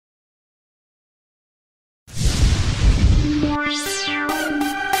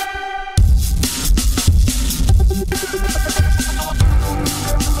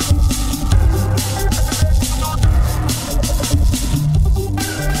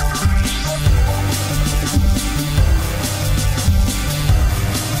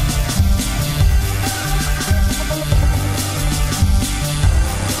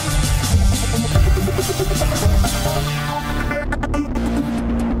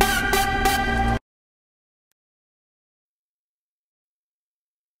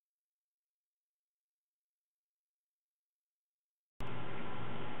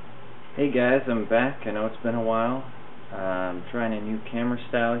Hey guys, I'm back. I know it's been a while. I'm trying a new camera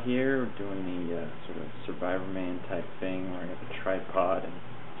style here. We're doing the sort of Survivor Man type thing where I got the tripod and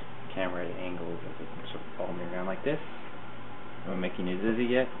camera at angles as it sort of follow me around like this. Am I making you dizzy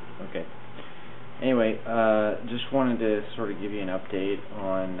yet? Okay. Anyway, just wanted to sort of give you an update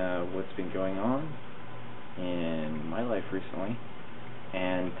on what's been going on in my life recently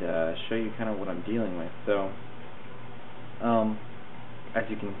and show you kind of what I'm dealing with. So, as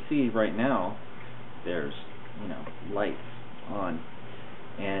you can see right now, there's, lights on,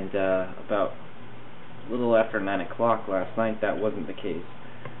 and about a little after 9 o'clock last night, that wasn't the case,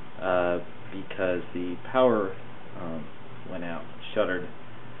 because the power went out, shuttered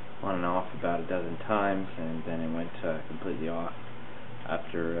on and off about a dozen times, and then it went completely off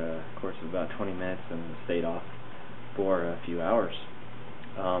after a course of about 20 minutes, and stayed off for a few hours.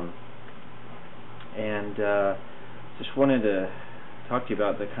 Just wanted to talk to you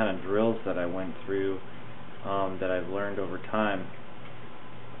about the kind of drills that I went through, that I've learned over time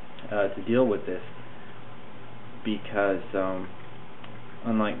to deal with this, because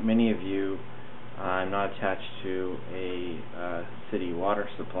unlike many of you, I'm not attached to a city water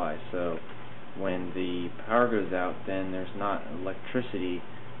supply, so when the power goes out, then there's not electricity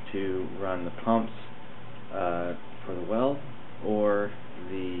to run the pumps for the well or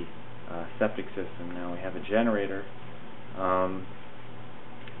the septic system. Now we have a generator,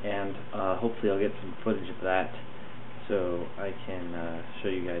 and hopefully I'll get some footage of that so I can show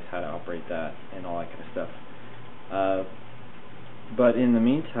you guys how to operate that and all that kind of stuff. But in the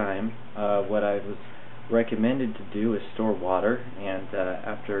meantime, what I was recommended to do is store water, and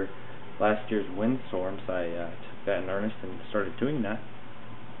after last year's windstorms, I took that in earnest and started doing that.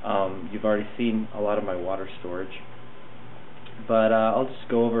 You've already seen a lot of my water storage, but I'll just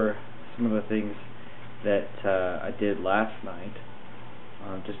go over some of the things that I did last night,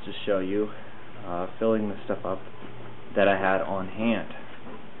 just to show you, filling the stuff up that I had on hand.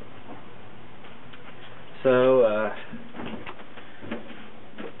 So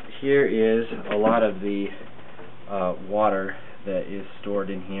here is a lot of the water that is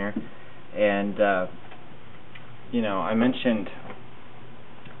stored in here, and I mentioned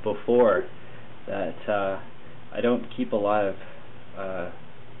before that I don't keep a lot of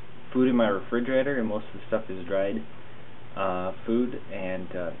food in my refrigerator, and most of the stuff is dried food, and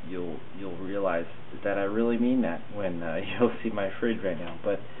you'll realize that I really mean that when you'll see my fridge right now.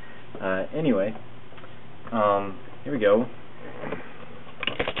 But anyway, here we go.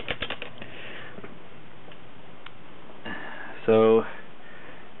 So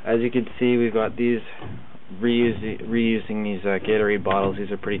as you can see, we've got these reusing these Gatorade bottles.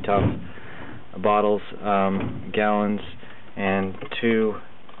 These are pretty tough bottles, gallons, and two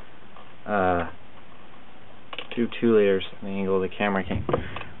 2 liters. The angle of the camera, I can't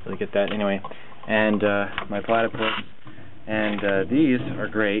really get that anyway. And my platypus, and these are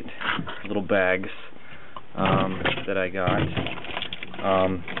great little bags that I got.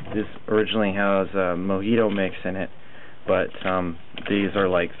 This originally has a mojito mix in it, but these are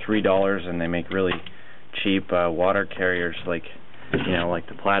like $3, and they make really cheap water carriers, like like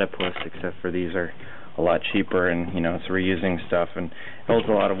the platypus, except for these are a lot cheaper, and it's reusing stuff and holds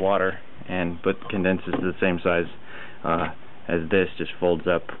a lot of water, but condenses to the same size as this, just folds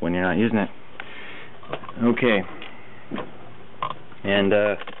up when you're not using it. Okay, and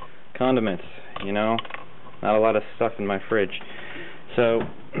condiments, not a lot of stuff in my fridge. So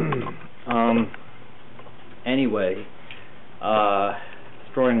anyway,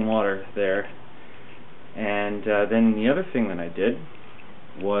 storing water there, and then the other thing that I did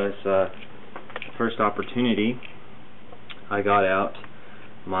was, first opportunity, I got out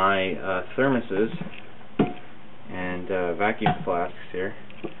my thermoses and vacuum flasks here.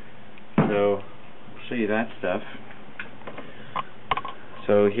 So I'll show you that stuff.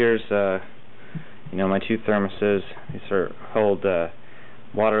 So here's my 2 thermoses. These hold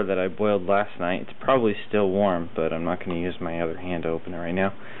water that I boiled last night. It's probably still warm, but I'm not going to use my other hand to open it right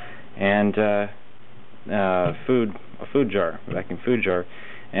now. And a food jar, vacuum food jar.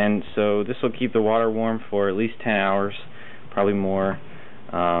 And so this will keep the water warm for at least 10 hours, probably more.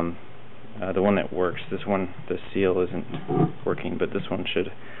 The one that works, this one, the seal isn't working, but this one should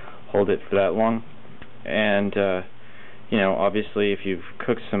hold it for that long. And obviously if you've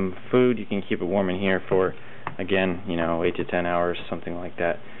cooked some food, you can keep it warm in here for, again, 8 to 10 hours, something like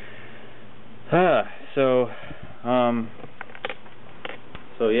that. So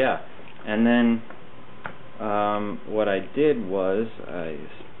yeah, and then what I did was I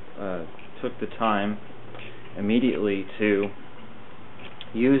took the time immediately to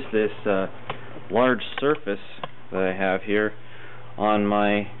use this large surface that I have here on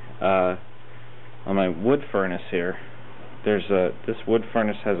my on my wood furnace here, this wood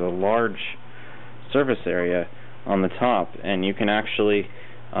furnace has a large surface area on the top, and you can actually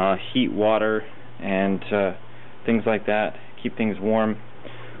heat water and things like that, keep things warm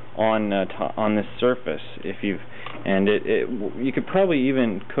on this surface. You could probably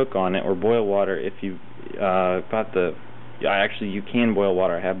even cook on it or boil water if you actually you can boil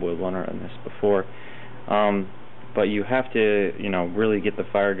water. I have boiled water on this before, but you have to really get the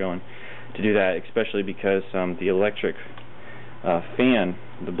fire going to do that, especially because the electric fan,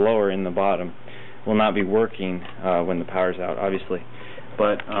 the blower in the bottom, will not be working when the power's out, obviously.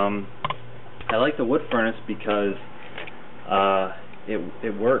 But I like the wood furnace because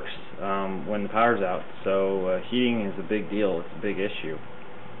it works when the power's out. So heating is a big deal. It's a big issue.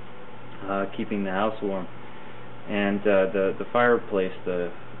 Keeping the house warm, and the fireplace,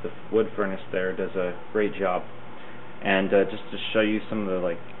 the wood furnace there, does a great job. And just to show you some of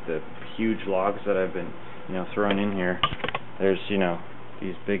the huge logs that I've been throwing in here. There's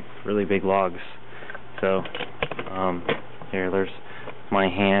these really big logs. So here, there's my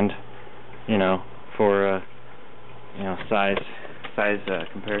hand, for size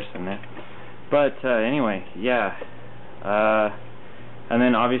comparison there. But anyway, yeah. And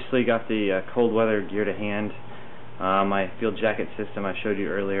then obviously got the cold weather gear to hand, my field jacket system I showed you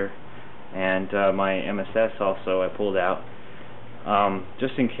earlier, and my MSS also I pulled out,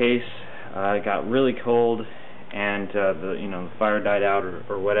 just in case it got really cold and the fire died out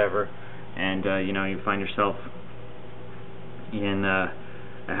or whatever, and you find yourself in a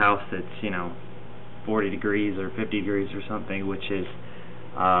house that's 40 degrees or 50 degrees or something, which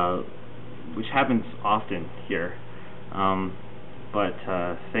happens often here. But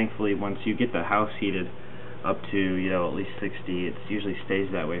thankfully, once you get the house heated up to at least 60, it usually stays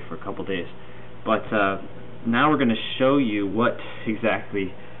that way for a couple days. But now we're going to show you what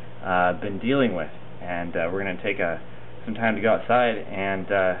exactly I've been dealing with, and we're going to take some time to go outside, and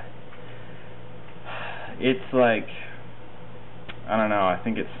it's like, I don't know, I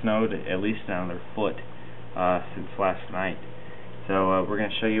think it snowed at least another foot since last night. So we're going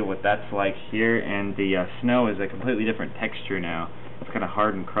to show you what that's like here, and the snow is a completely different texture now. It's kind of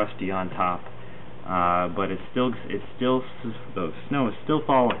hard and crusty on top, but the snow is still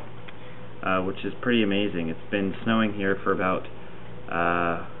falling, which is pretty amazing. It's been snowing here for about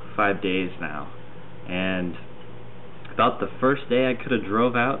 5 days now, and about the first day I could have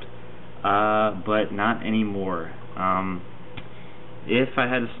drove out, but not anymore. If I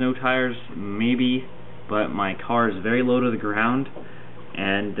had snow tires, maybe, but my car is very low to the ground,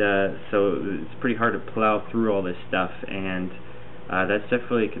 and so it's pretty hard to plow through all this stuff, and that's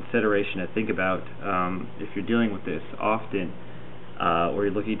definitely a consideration to think about if you're dealing with this often, or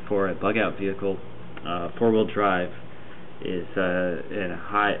you're looking for a bug-out vehicle. Four-wheel drive is in a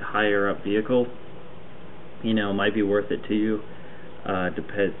higher up vehicle, might be worth it to you.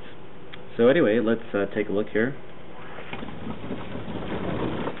 Depends. So anyway, let's take a look here.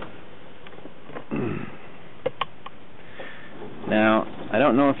 Now, I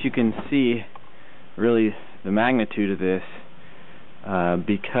don't know if you can see really the magnitude of this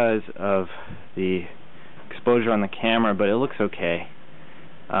because of the exposure on the camera, but it looks okay.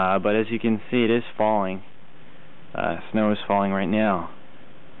 But as you can see, it is falling. Snow is falling right now.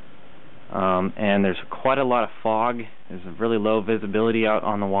 And there's quite a lot of fog. There's a really low visibility out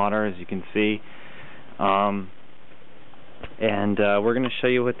on the water, as you can see. And we're going to show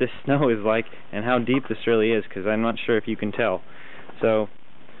you what this snow is like and how deep this really is, because I'm not sure if you can tell. So,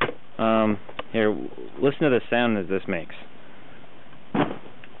 here, listen to the sound that this makes.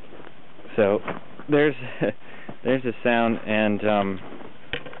 So, there's a sound, and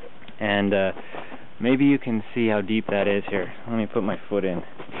maybe you can see how deep that is here. Let me put my foot in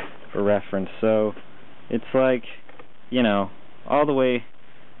for reference. So, it's like, all the way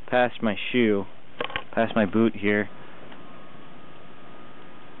past my shoe, past my boot here.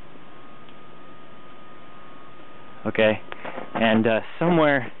 Okay, and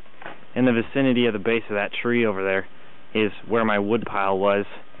somewhere in the vicinity of the base of that tree over there is where my wood pile was,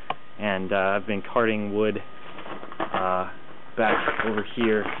 and I've been carting wood back over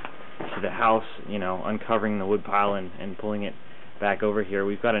here to the house, uncovering the wood pile and pulling it back over here.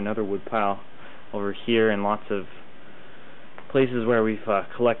 We've got another wood pile over here and lots of places where we've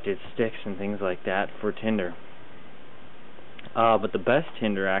collected sticks and things like that for tinder. But the best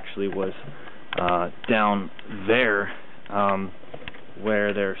tinder actually was down there,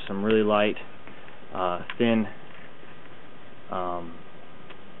 where there's some really light, thin, I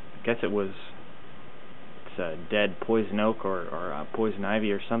guess it's dead poison oak or poison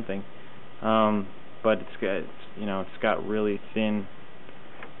ivy or something, but it's got really thin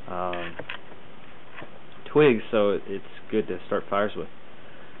twigs, so it's good to start fires with.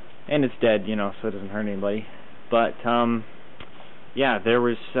 And it's dead, you know, so it doesn't hurt anybody. But yeah, there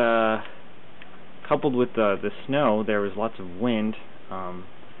was coupled with the snow, there was lots of wind.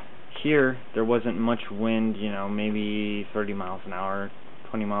 Here there wasn't much wind, you know, maybe 30 miles an hour,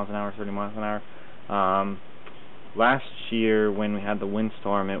 20 miles an hour, 30 miles an hour. Last year when we had the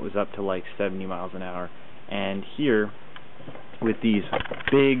windstorm, it was up to like 70 miles an hour. And here, with these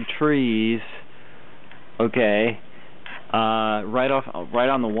big trees, okay, right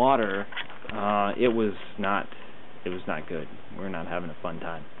on the water, it was not good. We're not having a fun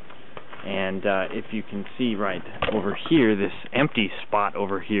time. And if you can see right over here, this empty spot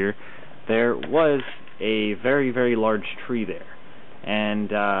over here, there was a very, very large tree there. And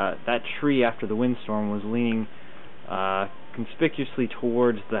that tree, after the windstorm, was leaning conspicuously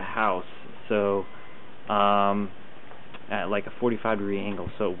towards the house, so at like a 45-degree angle.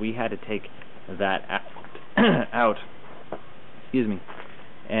 So we had to take that out. Excuse me.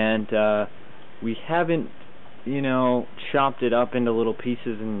 And we haven't, you know, chopped it up into little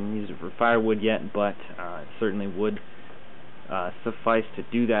pieces and used it for firewood yet, but it certainly would suffice to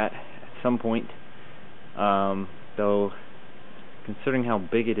do that at some point. Though, considering how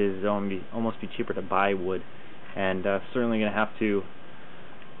big it is, it'll almost be cheaper to buy wood, and certainly going to have to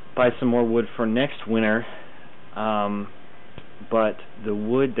buy some more wood for next winter. But the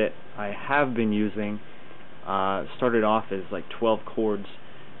wood that I have been using started off as like 12 cords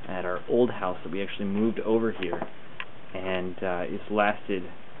at our old house that we actually moved over here, and it's lasted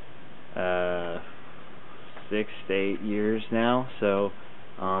 6 to 8 years now. So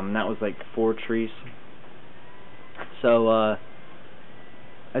that was like 4 trees. So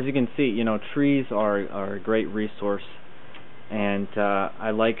as you can see, you know, trees are a great resource, and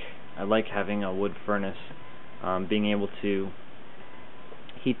I like having a wood furnace. Being able to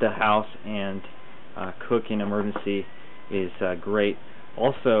heat the house and cook in emergency is great.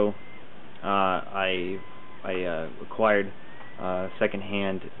 Also, I acquired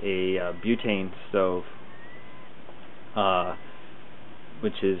secondhand a butane stove,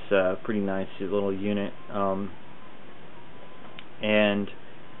 which is a pretty nice little unit, and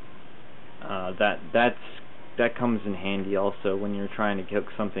that comes in handy also when you're trying to cook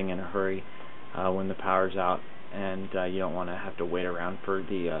something in a hurry when the power's out, and you don't want to have to wait around for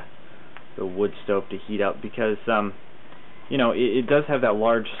the wood stove to heat up, because you know, it does have that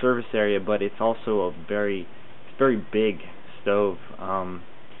large surface area, but it's also a very big stove.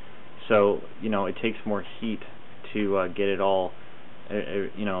 So you know, it takes more heat to get it all.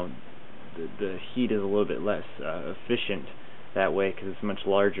 You know, the heat is a little bit less efficient that way because it's much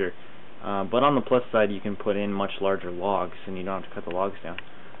larger. But on the plus side, you can put in much larger logs, and you don't have to cut the logs down.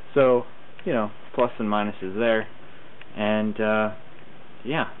 So, you know, plus and minuses there. And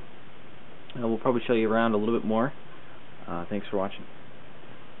yeah, we'll probably show you around a little bit more. Thanks for watching.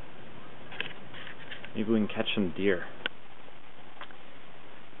 Maybe we can catch some deer.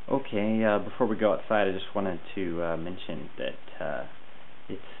 Okay, before we go outside, I just wanted to mention that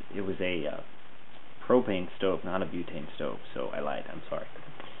it was a propane stove, not a butane stove. So I lied. I'm sorry.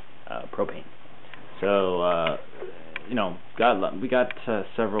 Propane. So you know, we got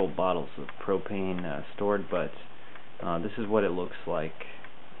several bottles of propane stored, but this is what it looks like.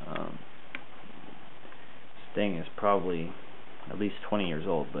 This thing is probably at least 20 years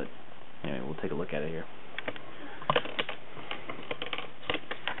old, but anyway, we'll take a look at it here.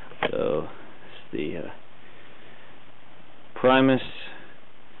 So it's the Primus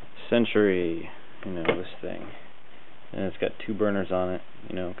Century, you know, this thing, and it's got 2 burners on it,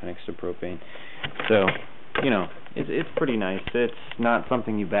 you know, connects to propane. So, you know, it's pretty nice. It's not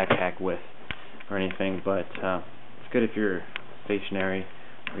something you backpack with or anything, but it's good if you're stationary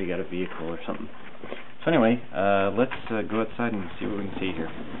or you got a vehicle or something. So anyway, let's go outside and see what we can see here.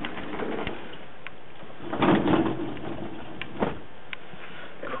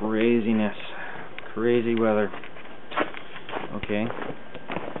 Craziness. Crazy weather. Okay.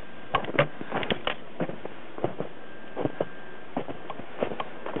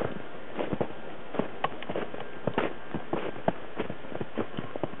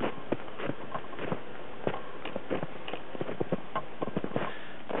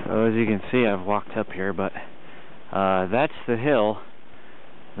 So as you can see, I've walked up here, but that's the hill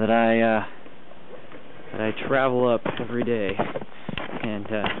that I travel up every day, and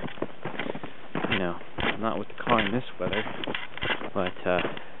you know, not with the car in this weather, but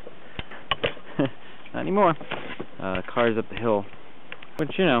not anymore. The car's up the hill,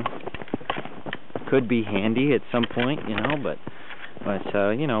 which, you know, could be handy at some point, you know, but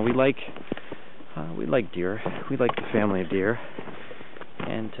you know, we like deer. We like the family of deer.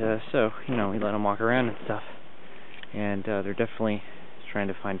 And so, you know, we let them walk around and stuff. And they're definitely trying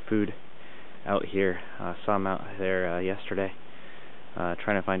to find food out here. Saw them out there yesterday,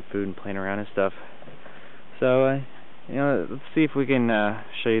 trying to find food and playing around and stuff. So, you know, let's see if we can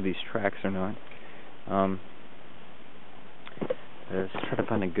show you these tracks or not. Let's try to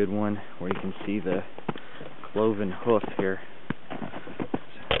find a good one where you can see the cloven hoof here.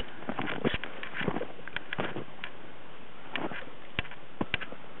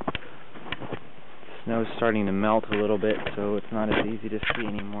 Snow's starting to melt a little bit, so it's not as easy to see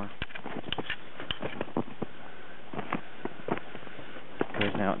anymore.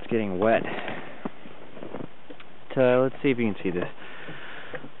 Because now it's getting wet. Let's see if you can see this.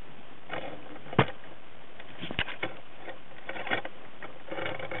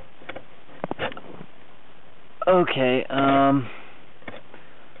 Okay, yeah,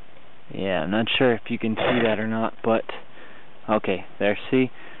 I'm not sure if you can see that or not, but okay, there, see?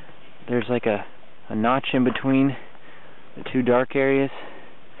 There's like a notch in between the two dark areas.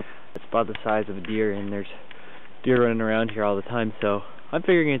 It's about the size of a deer, and there's deer running around here all the time, so I'm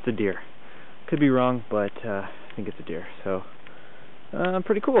figuring it's a deer. Could be wrong, but I think it's a deer, so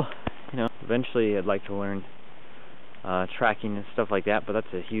pretty cool. You know, eventually I'd like to learn tracking and stuff like that, but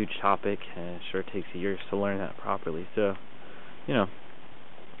that's a huge topic, and it sure takes years to learn that properly, so, you know,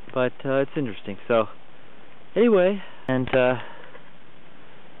 but it's interesting. So, anyway, and,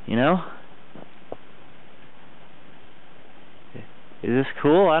 you know, is this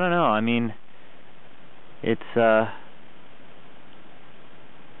cool? I don't know. I mean, it's a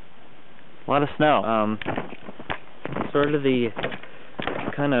lot of snow. Sort of the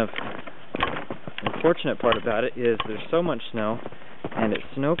kind of unfortunate part about it is there's so much snow, and it's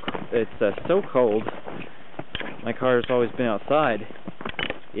so cold. My car has always been outside.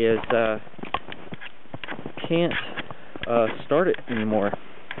 Can't start it anymore,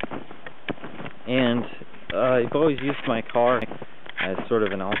 and I've always used my car as sort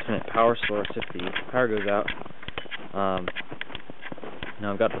of an alternate power source if the power goes out.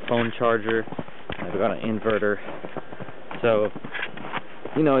 Now I've got the phone charger, I've got an inverter, so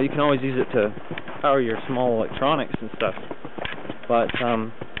you know, you can always use it to power your small electronics and stuff, but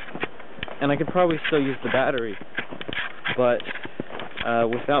and I could probably still use the battery, but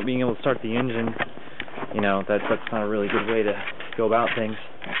without being able to start the engine, you know, that's not a really good way to go about things.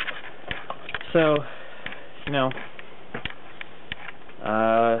 So, you know,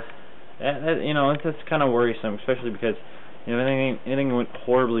 you know, it's kind of worrisome, especially because, you know, anything went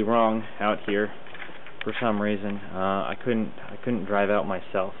horribly wrong out here for some reason. I couldn't drive out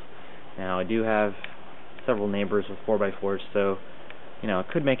myself. Now I do have several neighbors with 4x4s, so you know, I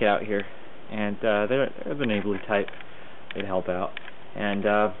could make it out here, and they're the neighborly type. They'd help out, and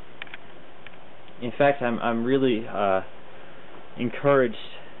in fact, I'm really encouraged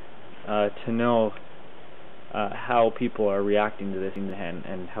to know how people are reacting to this,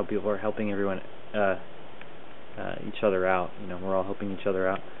 and how people are helping everyone, each other out. You know, we're all helping each other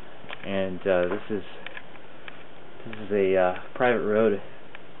out, and this is a private road,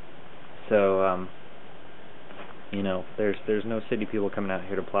 so you know, there's no city people coming out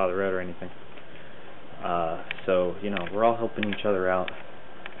here to plow the road or anything. So you know, we're all helping each other out.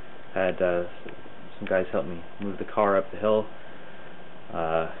 Had some guys help me move the car up the hill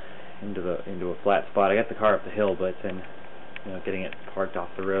into a flat spot. I got the car up the hill, but then, you know, getting it parked off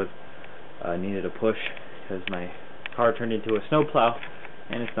the road needed a push because my car turned into a snowplow,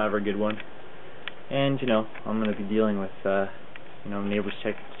 and it's not a very good one. And you know, I'm going to be dealing with you know, neighbors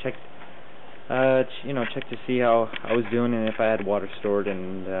check to see how I was doing and if I had water stored,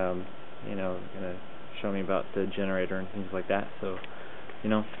 and you know, gonna show me about the generator and things like that. So, you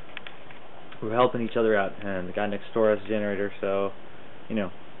know, we're helping each other out, and the guy next door has a generator, so you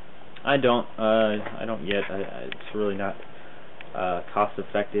know, I don't yet. It's really not cost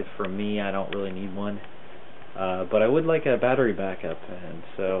effective for me. I don't really need one, but I would like a battery backup, and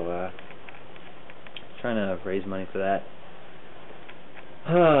so trying to raise money for that.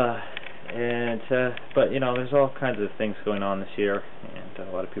 But you know, there's all kinds of things going on this year, and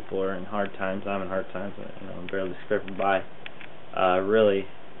a lot of people are in hard times. I'm in hard times. You know, I'm barely scraping by. Really,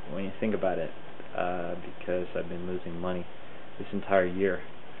 when you think about it, because I've been losing money this entire year.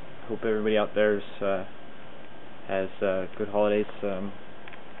 Hope everybody out there has good holidays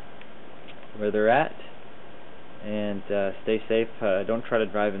where they're at, and stay safe. Don't try to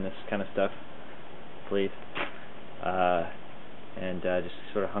drive in this kind of stuff, please. And just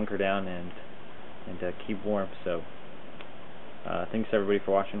sort of hunker down and keep warm. So thanks everybody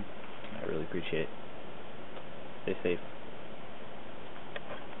for watching. I really appreciate it. Stay safe.